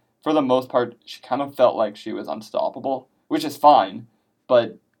 but, like, for the most part, she kind of felt like she was unstoppable, which is fine,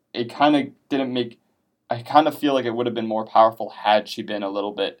 but it kind of I kind of feel like it would have been more powerful had she been a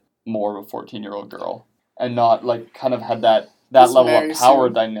little bit more of a 14-year-old girl, and not, like, kind of had that level of power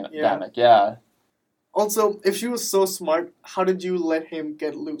dynamic, yeah. Also, if she was so smart, how did you let him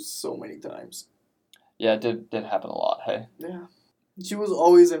get loose so many times? Yeah, it did happen a lot, hey? Yeah. She was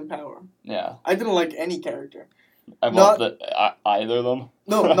always in power. Yeah. I didn't like any character. Either of them.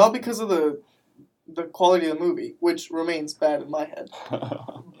 No, not because of the quality of the movie, which remains bad in my head,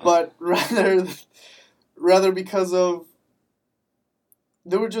 but rather because of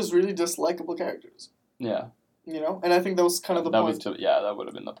they were just really dislikable characters. Yeah. And I think that was kind of the point. That would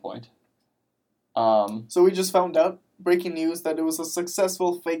have been the point. So we just found out, breaking news, that it was a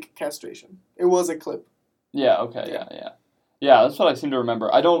successful fake castration. It was a clip. Yeah, okay, yeah. Yeah, that's what I seem to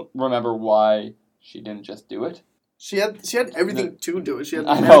remember. I don't remember why she didn't just do it. She had everything to do it. She had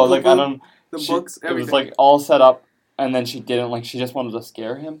the books, everything. It was, like, all set up, and then she didn't, like, she just wanted to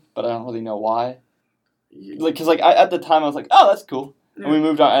scare him, but I don't really know why. Like, because, like, at the time, I was like, oh, that's cool. Yeah. And we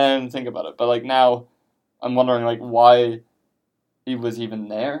moved on, and I didn't think about it. But, like, now, I'm wondering, like, why he was even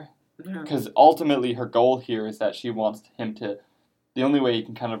there. Yeah. Because ultimately her goal here is that she wants him to... The only way he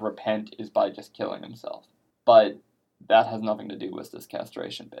can kind of repent is by just killing himself. But that has nothing to do with this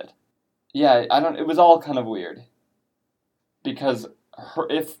castration bit. Yeah, it was all kind of weird. Because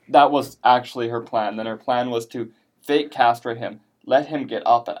if that was actually her plan, then her plan was to fake castrate him, let him get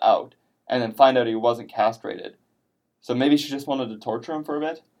up and out, and then find out he wasn't castrated. So maybe she just wanted to torture him for a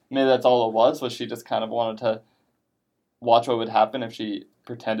bit? Maybe that's all it was she just kind of wanted to watch what would happen if she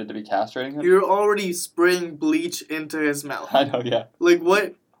pretended to be castrating him? You're already spraying bleach into his mouth. I know, yeah. Like,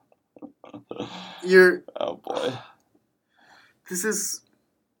 what? You're... Oh, boy. This is...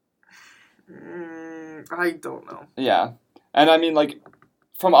 I don't know. Yeah. And I mean, like,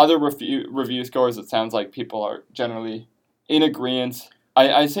 from other review scores, it sounds like people are generally in agreement.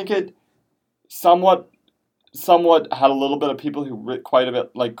 I think it somewhat had a little bit of people who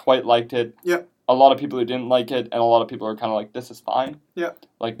quite liked it. Yeah. A lot of people who didn't like it, and a lot of people are kind of like, this is fine. Yeah.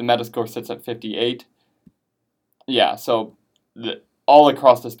 Like, the Metascore sits at 58. Yeah, so all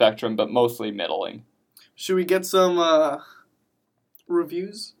across the spectrum, but mostly middling. Should we get some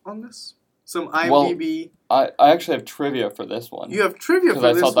reviews on this? Some IMDb? Well, I actually have trivia for this one. You have trivia for this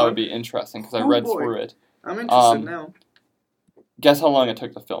one? Because I thought that would be interesting, because I read through it. I'm interested now. Guess how long it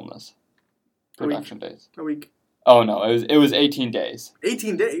took to film this? Production days. A week. Oh, no, it was 18 days.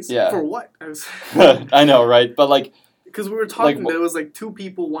 18 days? Yeah. For what? I know, right? But, like... Because we were talking that it was, like, 2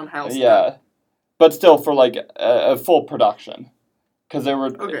 people, 1 house. Yeah. But still, for, like, a full production. Because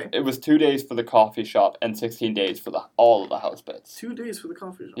it was 2 days for the coffee shop and 16 days for all of the house bits. 2 days for the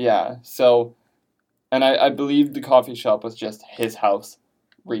coffee shop? Yeah, so... And I believe the coffee shop was just his house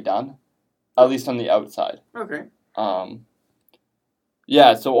redone. At least on the outside. Okay.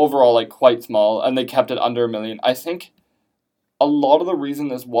 Yeah, so overall, like, quite small, and they kept it under $1 million. I think a lot of the reason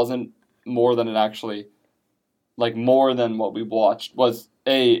this wasn't more than more than what we watched was,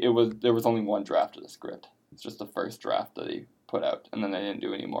 there was only one draft of the script. It's just the first draft that he put out, and then they didn't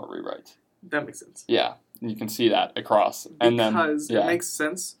do any more rewrites. That makes sense. Yeah, you can see that across. Because it makes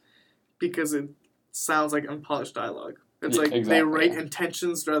sense, because it sounds like unpolished dialogue. It's they write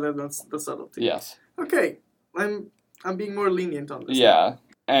intentions rather than the subtlety. Yes. Okay, I'm being more lenient on this. Yeah,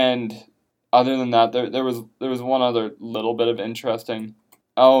 and other than that, there was one other little bit of interesting.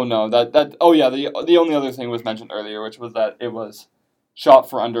 Oh no, the only other thing was mentioned earlier, which was that it was shot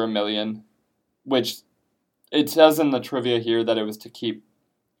for under $1 million, which it says in the trivia here that it was to keep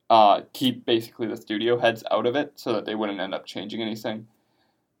basically the studio heads out of it so that they wouldn't end up changing anything.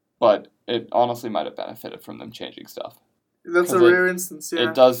 But it honestly might have benefited from them changing stuff. That's a rare instance, yeah.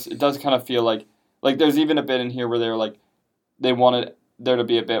 It does kind of feel like there's even a bit in here where they were like, they wanted there to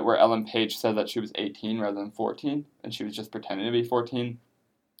be a bit where Ellen Page said that she was 18 rather than 14, and she was just pretending to be 14.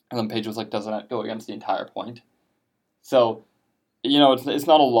 Ellen Page was like, doesn't that go against the entire point? So, it's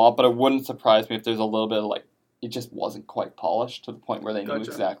not a lot, but it wouldn't surprise me if there's a little bit of it just wasn't quite polished to the point where they knew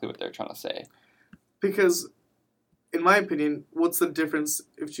exactly what they're trying to say. Because, in my opinion, what's the difference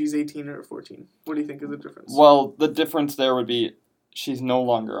if she's 18 or 14? What do you think is the difference? Well, the difference there would be she's no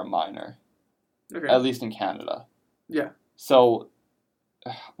longer a minor. Okay. At least in Canada. Yeah. So,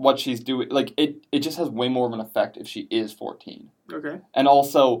 what she's doing, it just has way more of an effect if she is 14. Okay. And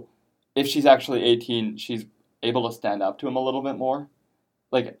also, if she's actually 18, she's able to stand up to him a little bit more.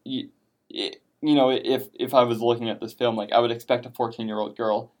 If I was looking at this film, I would expect a 14-year-old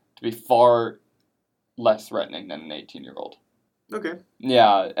girl to be far less threatening than an 18-year-old. Okay.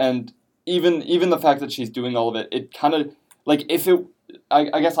 Yeah, and even the fact that she's doing all of it, it kind of, if it...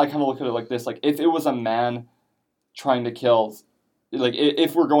 I guess I kind of look at it like this. If it was a man trying to kill...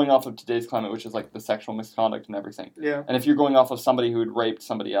 if we're going off of today's climate, which is, the sexual misconduct and everything. Yeah. And if you're going off of somebody who had raped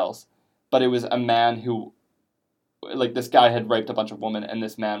somebody else, but it was a man who... this guy had raped a bunch of women, and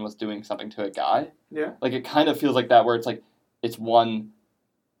this man was doing something to a guy. Yeah. It kind of feels like that, where it's one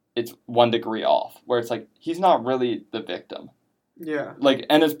degree off. Where it's he's not really the victim. Yeah.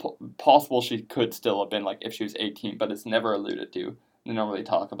 And it's possible she could still have been, if she was 18, but it's never alluded to. They don't really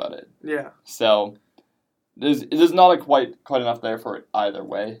talk about it. Yeah. So, there's not quite enough there for it either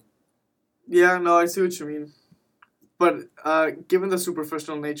way. Yeah, no, I see what you mean. But, given the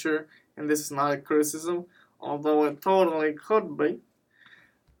superficial nature, and this is not a criticism, although it totally could be,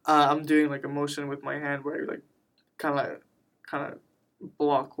 I'm doing, a motion with my hand where I, kind of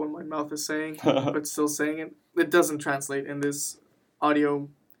block what my mouth is saying, but still saying it. It doesn't translate in this audio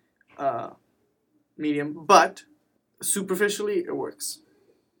medium, but superficially, it works.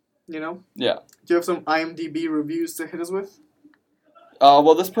 Yeah. Do you have some IMDb reviews to hit us with?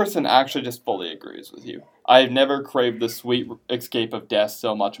 Well, this person actually just fully agrees with you. I've never craved the sweet escape of death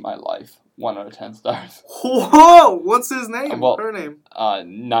so much in my life. 1 out of 10 stars. Whoa! What's his name? Her name?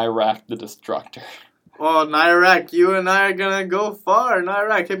 Nyrak the Destructor. Oh, Nyrak, you and I are gonna go far.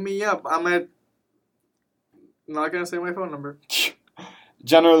 Nyrak, hit me up. I'm not gonna say my phone number.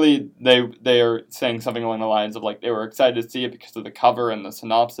 Generally, they are saying something along the lines of, like, they were excited to see it because of the cover and the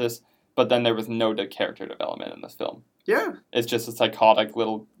synopsis, but then there was no character development in this film. Yeah. It's just a psychotic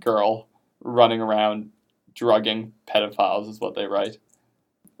little girl running around drugging pedophiles is what they write.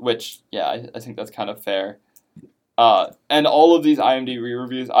 Which, yeah, I think that's kind of fair. And all of these IMDb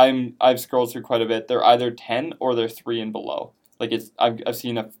reviews, I've scrolled through quite a bit. They're either 10 or they're 3 and below. Like, I've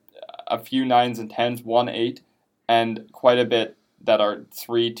seen a few 9s and 10s, 1 8, and quite a bit that are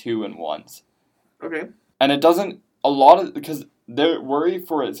 3, 2, and 1s. Okay. And it doesn't, because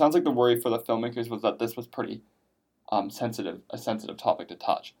it sounds like the worry for the filmmakers was that this was pretty a sensitive topic to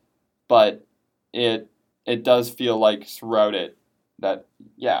touch. But it does feel like throughout it that,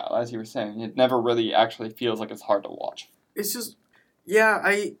 yeah, as you were saying, it never really actually feels like it's hard to watch. It's just, yeah,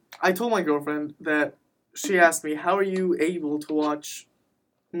 I told my girlfriend that she asked me, how are you able to watch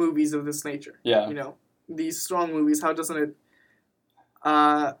movies of this nature? Yeah. You know, these strong movies, how doesn't it...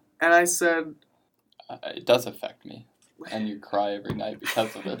 and I said... it does affect me. And you cry every night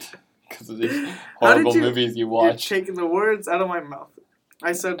because of it. Because of these horrible movies you watch. You're taking the words out of my mouth.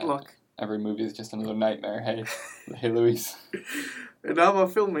 I said, look... Every movie is just another nightmare, hey? Hey, Luis. And I'm a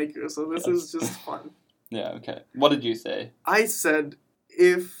filmmaker, so this is just fun. Yeah, okay. What did you say? I said,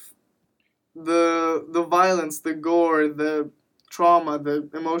 if the violence, the gore, the trauma, the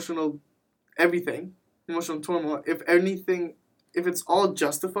emotional turmoil, if it's all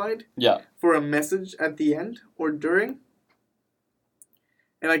justified for a message at the end or during,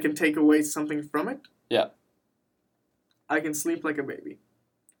 and I can take away something from it, I can sleep like a baby.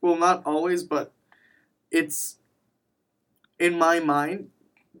 Well, not always, but it's, in my mind,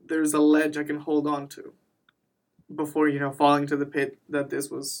 there's a ledge I can hold on to before, falling to the pit that this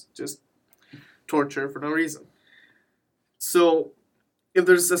was just torture for no reason. So, if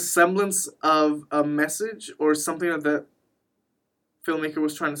there's a semblance of a message or something that the filmmaker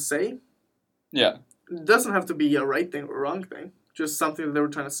was trying to say, it doesn't have to be a right thing or a wrong thing, just something that they were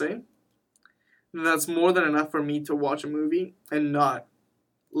trying to say, and that's more than enough for me to watch a movie and not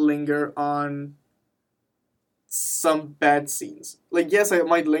linger on some bad scenes. Like, yes, I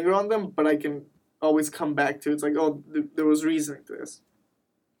might linger on them, but I can always come back to it. It's like, oh, there was reasoning to this.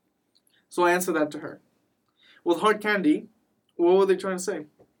 So I answered that to her. With Hard Candy, what were they trying to say?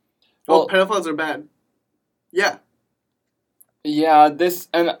 Well, pedophiles are bad. Yeah. Yeah,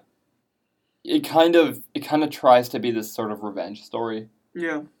 and it kind of tries to be this sort of revenge story.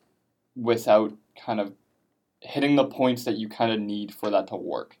 Yeah. Without kind of hitting the points that you kind of need for that to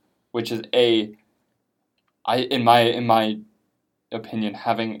work, which is in my opinion,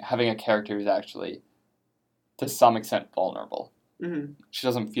 having a character who's actually to some extent vulnerable. Mm-hmm. She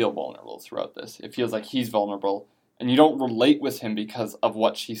doesn't feel vulnerable throughout this. It feels like he's vulnerable, and you don't relate with him because of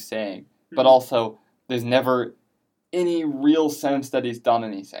what she's saying. Mm-hmm. But also, there's never any real sense that he's done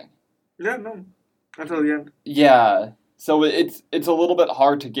anything. Yeah, no, until the end. Yeah, so it's a little bit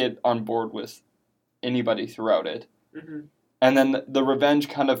hard to get on board with anybody throughout it. Mm-hmm. And then the revenge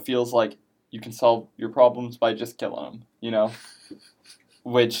kind of feels like you can solve your problems by just killing them,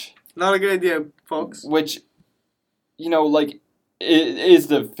 Which... Not a good idea, folks. Which, like, it is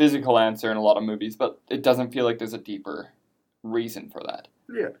the physical answer in a lot of movies, but it doesn't feel like there's a deeper reason for that.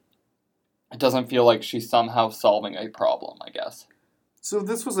 Yeah. It doesn't feel like she's somehow solving a problem, I guess. So if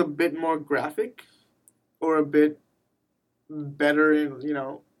this was a bit more graphic, or a bit better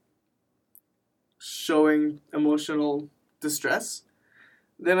in, showing emotional distress,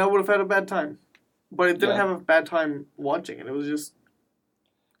 then I would have had a bad time. But it didn't have a bad time watching it. It was just...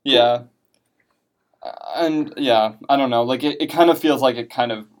 Cool. Yeah. And, yeah, I don't know. Like, it kind of feels like it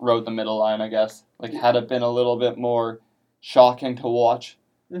kind of rode the middle line, I guess. Like, had it been a little bit more shocking to watch,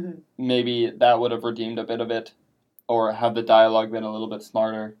 maybe that would have redeemed a bit of it. Or have the dialogue been a little bit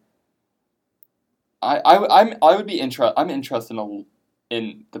smarter. I'm interested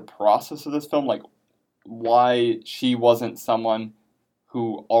in the process of this film, like why she wasn't someone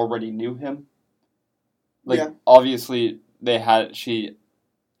who already knew him. Like, obviously she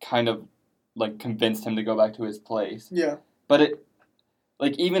kind of like convinced him to go back to his place. Yeah. But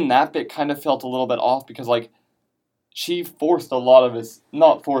even that bit kind of felt a little bit off because like she forced a lot of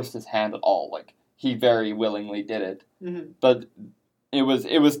not forced his hand at all. Like he very willingly did it. Mm-hmm. But it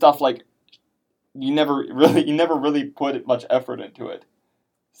was stuff like you never really put much effort into it.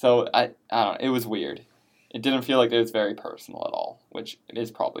 So I don't know, it was weird. It didn't feel like it was very personal at all, which is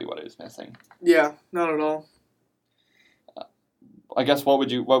probably what it was missing. Yeah, not at all. I guess what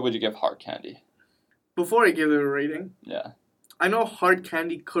would you give Hard Candy? Before I give it a rating, Yeah. I know Hard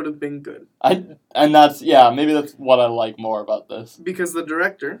Candy could have been good. Maybe that's what I like more about this. Because the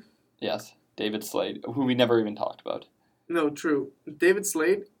director... Yes, David Slade, who we never even talked about. No, true. David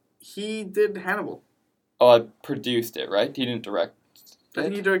Slade, he did Hannibal. Oh, I produced it, right? He didn't direct it? I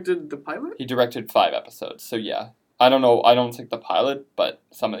think he directed the pilot? He directed 5 episodes, so yeah. I don't know, I don't think the pilot, but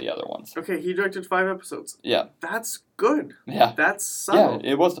some of the other ones. Okay, he directed 5 episodes. Yeah. That's good. Yeah. That's subtle.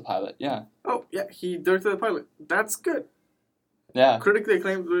 Yeah, it was the pilot, yeah. Oh, yeah, he directed the pilot. That's good. Yeah. Critically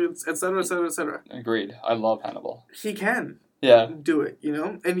acclaimed, etc., etc., etc. Agreed. I love Hannibal. He can Yeah. do it, you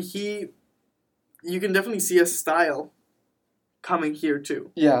know? And you can definitely see a style coming here,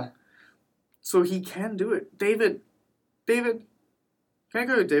 too. Yeah. So he can do it. David. Can I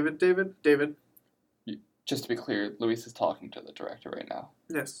go with David? Just to be clear, Luis is talking to the director right now.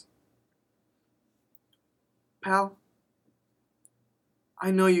 Yes. Pal,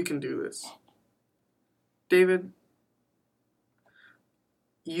 I know you can do this. David,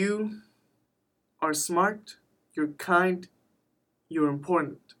 you are smart, you're kind, you're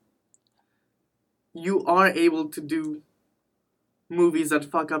important. You are able to do movies that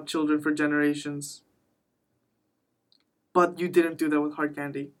fuck up children for generations. But you didn't do that with Hard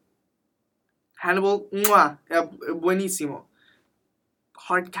Candy. Hannibal, mwah, buenísimo.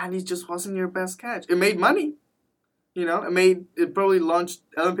 Hard Candy just wasn't your best catch. It made money. You know, it probably launched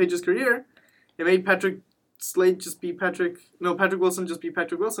Ellen Page's career. It made Patrick Wilson just be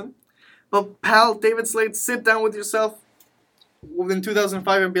Patrick Wilson. But pal, David Slade, sit down with yourself in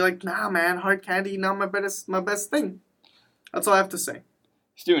 2005 and be like, nah man, Hard Candy, not my best thing. That's all I have to say.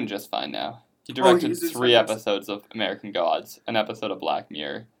 He's doing just fine now. He directed 3 fantastic. episodes of American Gods, an episode of Black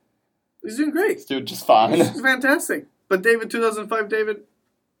Mirror. He's doing great. He's doing just fine. He's fantastic. But 2005 David,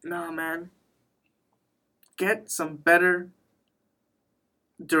 nah man. Get some better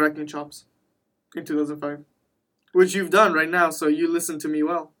directing chops in 2005. Which you've done right now, so you listen to me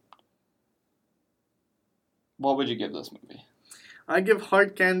well. What would you give this movie? I give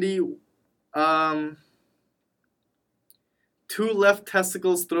Hard Candy 2 left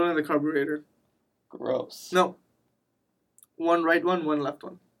testicles thrown in the carburetor. Gross. No. 1 right one, 1 left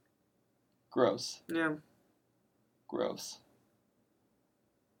one. Gross. Yeah. Gross.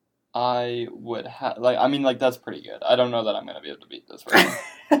 I would have... that's pretty good. I don't know that I'm going to be able to beat this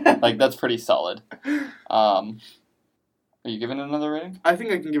rating. That's pretty solid. Are you giving it another rating? I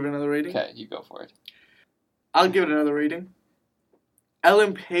think I can give it another rating. Okay, you go for it. I'll give it another rating.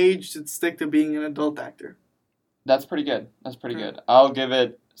 Ellen Page should stick to being an adult actor. That's pretty good. Good. I'll give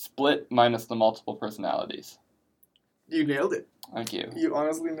it Split minus the multiple personalities. You nailed it. Thank you. You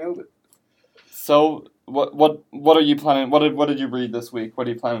honestly nailed it. So, what are you planning? What did you read this week? What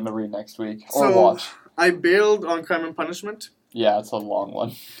are you planning to read next week or watch? I bailed on Crime and Punishment. Yeah, it's a long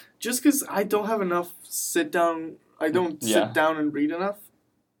one. Just because I don't have enough sit down. I don't sit down and read enough.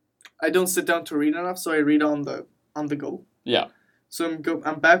 I don't sit down to read enough, so I read on the go. Yeah. So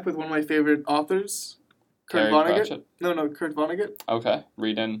I'm back with one of my favorite authors, Kurt Vonnegut. Pratchett? No, Kurt Vonnegut. Okay,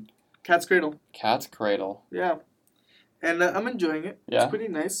 reading Cat's Cradle. Cat's Cradle. Yeah. And I'm enjoying it. Yeah. It's pretty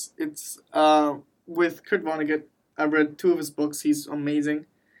nice. It's with Kurt Vonnegut. I've read 2 of his books. He's amazing.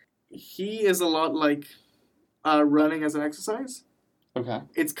 He is a lot like running as an exercise. Okay.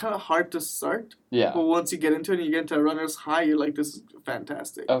 It's kind of hard to start. Yeah. But once you get into it and you get into a runner's high, you're like, this is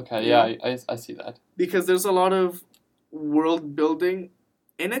fantastic. Okay, yeah, I see that. Because there's a lot of world building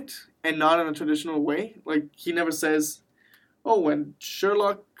in it, and not in a traditional way. Like, he never says, oh, when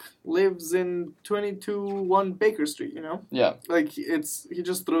Sherlock lives in 221 Baker Street, you know? Yeah. Like, he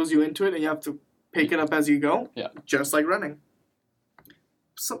just throws you into it, and you have to pick it up as you go. Yeah. Just like running.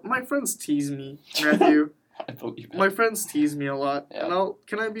 So, my friends tease me, Matthew. I believe it. My friends tease me a lot. Yeah. And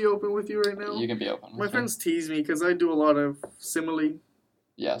can I be open with you right now? You can be open. My friends tease me because I do a lot of simile,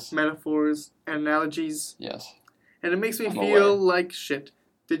 Yes. metaphors, and analogies. Yes. And it makes me I'm feel aware. like shit.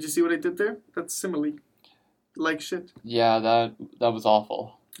 Did you see what I did there? That's simile. Like shit. Yeah, that was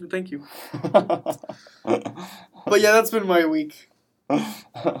awful. Thank you. But yeah, that's been my week.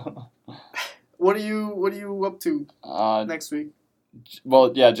 What are you up to next week?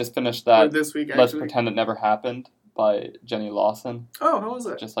 Well, yeah, just finished Or that. this week, actually. Let's Pretend It Never Happened by Jenny Lawson. Oh, how was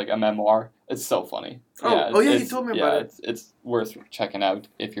that? Just like a memoir. It's so funny. Oh, you told me about it. It's worth checking out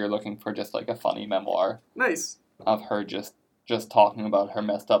if you're looking for just like a funny memoir Nice. of her just talking about her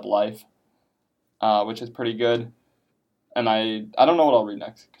messed up life, which is pretty good. And I don't know what I'll read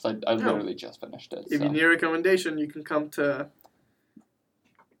next because I literally just finished it. If you need a recommendation, you can come to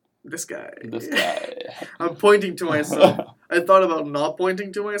this guy. This guy. I'm pointing to myself. I thought about not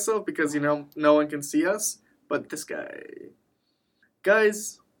pointing to myself because, no one can see us. But this guy.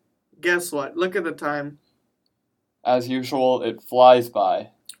 Guys, guess what? Look at the time. As usual, it flies by.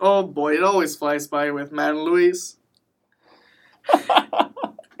 Oh boy, it always flies by with Matt and Luis.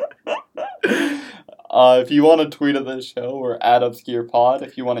 If you want to tweet at this show, we're at ObscurePod.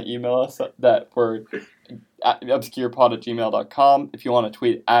 If you want to email us, we're at obscurepod@gmail.com. If you want to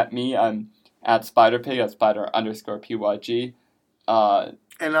tweet at me, I'm at SpiderPig, at Spider_PYG.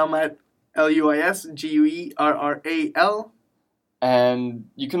 And I'm at LuisGuerral. And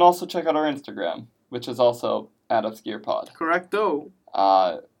you can also check out our Instagram, which is also at ObscurePod. Correcto.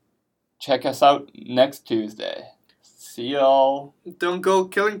 Check us out next Tuesday. See y'all. Don't go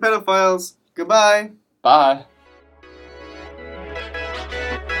killing pedophiles. Goodbye. Bye.